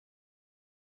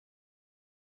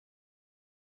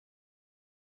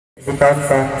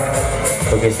ditonton.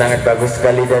 Oke, sangat bagus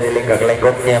sekali dari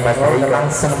lenggak-lenggoknya Mas Haikal.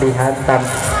 Langsung dihantam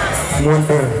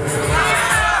mundur.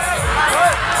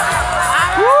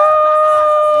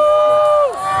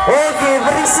 Oke,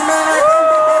 beri semangat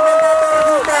untuk komentator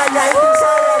kita, yaitu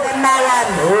saya dan Malam.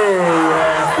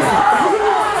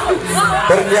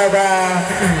 Ternyata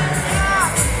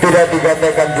tidak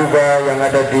dikatakan juga yang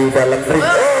ada di dalam ring.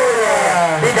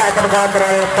 Tidak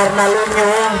terkontrol karena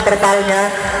lunyung terpalnya,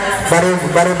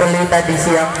 baru beli tadi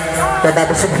siang,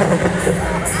 tetapi sudah.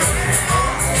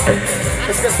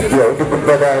 Ya, untuk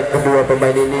kepada kedua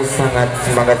pemain ini sangat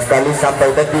semangat sekali sampai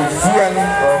tadi siang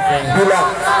bilang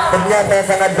ternyata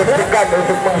sangat deg-degan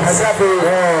untuk menghadapi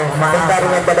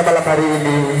pertarungan pada malam hari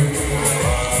ini.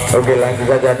 Oke, langsung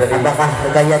saja dari apakah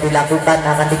gaya dilakukan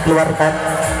akan dikeluarkan?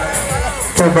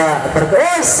 Coba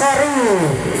sari.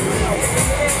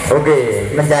 Oke,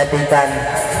 menjadikan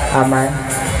aman,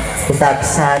 tetap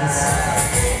sans.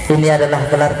 Ini adalah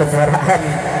gelar kejuaraan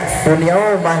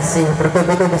dunia. Masih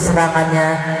bertubi-tubi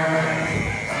serangannya.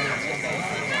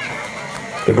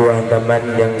 kedua hantaman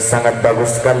yang sangat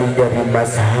bagus sekali dari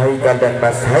Mas Haikal dan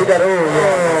Mas Haidar.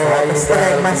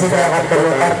 Strike masih akan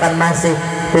keluarkan, masih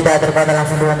tidak terkontrol,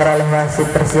 langsung diantar oleh wasit.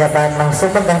 Persiapan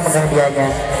langsung megah-megah dianya.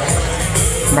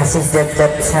 Masih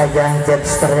jab-jab saja, jab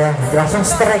strike, langsung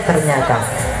strike ternyata.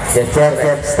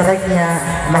 Jab strike-nya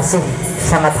masih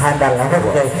sangat handal.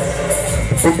 Oke,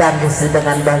 ditangkis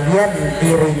dengan bagian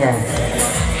kirinya.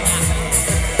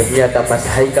 Ternyata Mas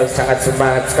Haikal sangat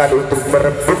semangat sekali untuk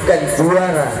merebutkan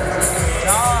juara.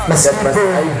 Mas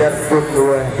Haidar pun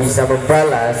bisa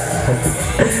membalas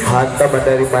hantaman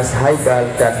dari Mas Haikal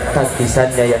dan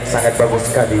tangkisannya yang sangat bagus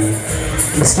sekali.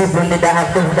 Meskipun tidak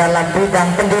aktif dalam bidang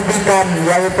pendidikan,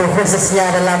 yaitu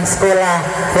khususnya dalam sekolah,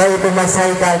 yaitu Mas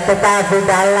Haikal, tetapi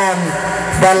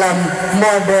dalam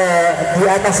mode di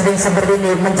atas ring seperti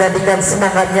ini menjadikan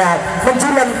semangatnya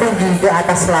menjulang tinggi ke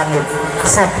atas langit.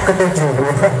 Sab ketujuh.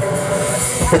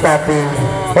 Tetapi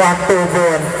waktu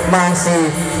pun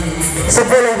masih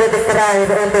 10 detik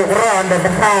terakhir untuk ronde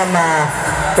pertama.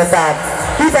 Tetap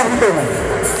kita hitung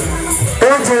 7,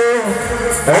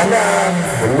 6, 5,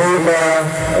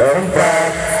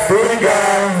 4,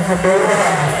 3, 2,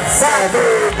 1.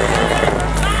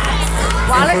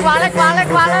 Balik.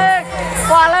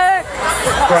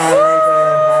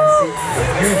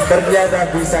 Ternyata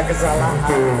bisa kesalahan.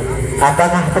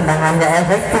 Apakah tendangannya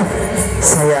efektif?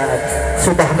 Saya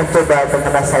sudah mencoba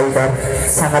dengan Mas Haidar,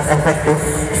 sangat efektif.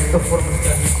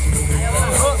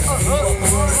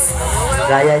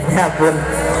 Gayanya pun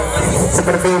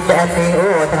seperti PNI.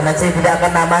 Tangan saya tidak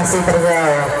kena, masih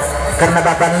karena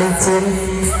papan licin.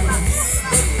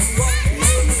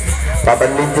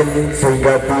 Papan licin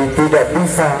sehingga tidak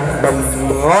bisa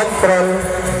mengontrol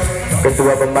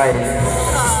kedua pemain.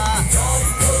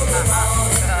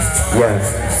 Ya,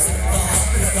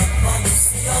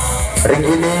 ring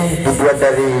ini dibuat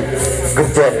dari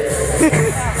gerjen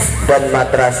dan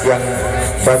matras yang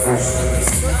bagus.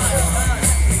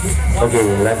 Oke,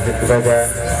 lanjut saja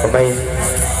pemain.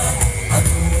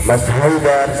 Mas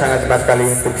Haidar sangat semangat sekali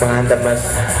untuk menghantam Mas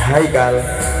Haikal,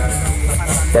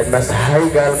 dan Mas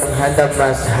Haikal menghantam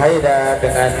Mas Haidar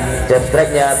dengan jab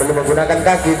strike-nya, belum menggunakan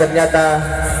kaki ternyata.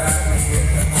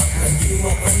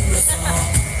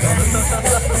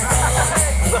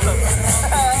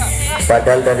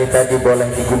 Padahal dari tadi boleh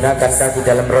digunakan kaki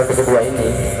dalam ronde kedua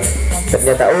ini.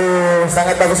 Ternyata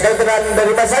sangat bagus sekali tendangan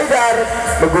dari Mas Haidar,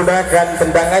 menggunakan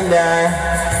tendangannya,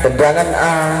 tendangan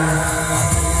A.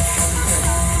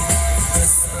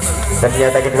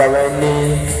 Ternyata kedua pemain ini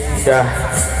sudah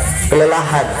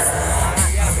kelelahan.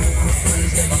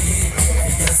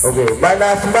 Oke,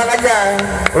 mana semangatnya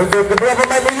untuk kedua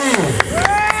pemain ini?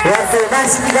 Waktu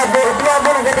masih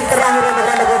 20 detik terakhir untuk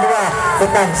ronde kedua.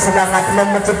 Tetap semangat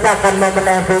menciptakan momen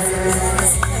epic.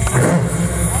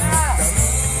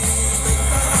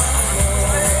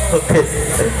 Oke,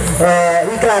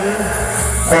 Iklan.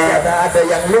 ternyata ada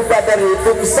yang lupa dari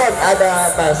Tumson,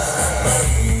 ada Mas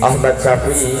Ahmad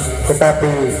Syafi'i.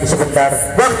 Tetapi sebentar,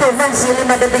 waktu masih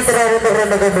 5 detik terakhir untuk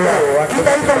ronde kedua.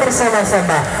 Kita itu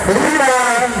bersama-sama 5,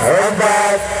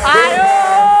 4, 3,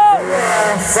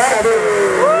 2,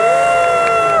 1.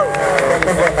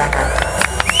 Tepuk tangan.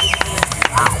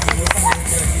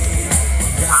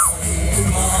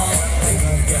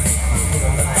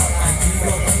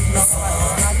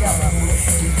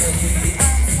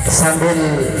 Sambil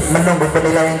menunggu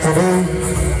penilaian juri,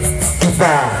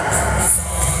 kita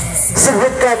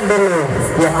sebutkan dulu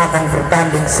yang akan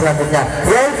bertanding selanjutnya,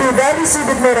 yaitu dari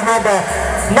sudut merah ada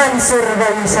Mansur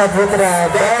Bawi Saputra,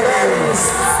 dari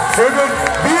sudut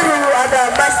biru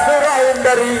ada Mas Nurain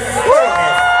dari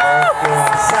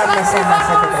sama bersama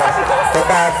satu kelas,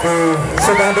 tetapi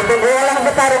sudah ditunggu oleh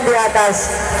petarung di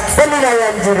atas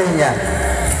penilaian jurinya.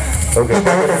 Oke, kita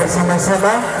udah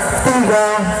bersama-sama 3,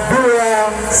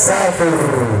 2,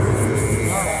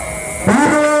 1.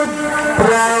 Biru,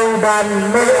 brown dan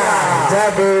merah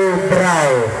jadi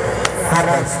brown.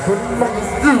 Harus pun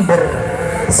mengember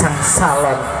sang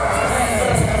salon.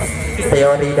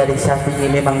 Teori dari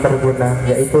Syafi'i memang berguna,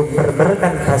 yaitu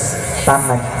berberkan tas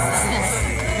tangan.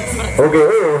 Oke,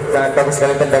 sangat bagus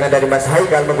sekali tendangan dari Mas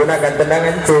Haikal menggunakan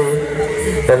tendangan C,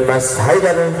 dan Mas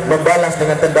Haidar membalas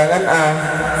dengan tendangan A.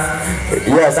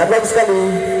 Ya, sangat bagus sekali.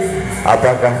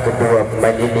 Apakah kedua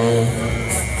pemain ini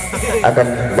akan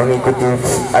mengikuti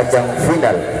ajang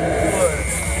final?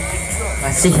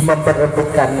 Masih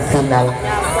memperebutkan final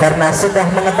karena sudah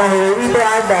mengetahui itu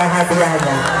ada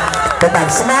hadiahnya. Tetap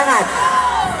semangat.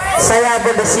 Saya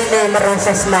ada di sini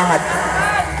merasa semangat.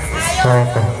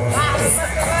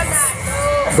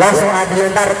 Langsung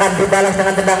dilontarkan, dibalas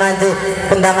dengan tendangan C.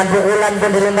 Tendangan pukulan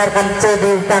pun dilontarkan C,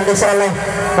 ditangkis oleh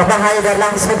Bapak Haidar,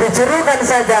 langsung dijurukan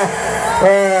saja.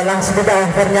 Langsung tidak,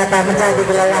 ternyata menjadi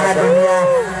kelelahan dunia,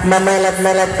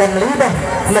 memelet-meletkan lidah,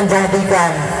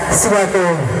 menjadikan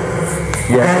suatu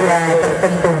gaya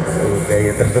tertentu.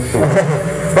 Gaya tertentu.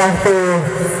 Waktu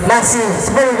masih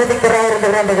 10 detik terakhir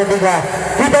untuk ronde ketiga.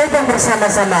 Kita hitung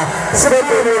bersama-sama 10,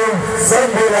 9,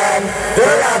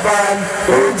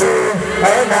 8, 7,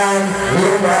 6,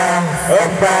 5,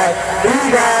 4,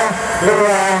 3,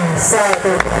 2,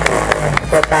 1.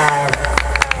 Tetap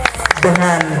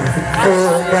dengan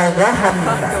kegagahan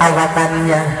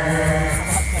awakannya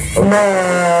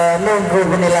menunggu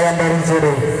penilaian dari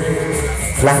juri.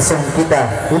 Langsung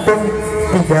kita hitung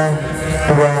 3,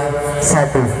 2,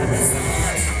 1.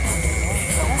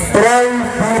 Draw,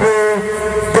 biru,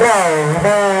 draw.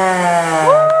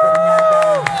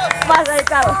 Mas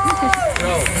Haikal.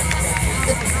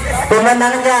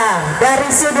 Pemenangnya dari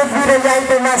sudut biru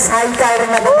yaitu Mas Haikal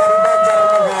Romadhon.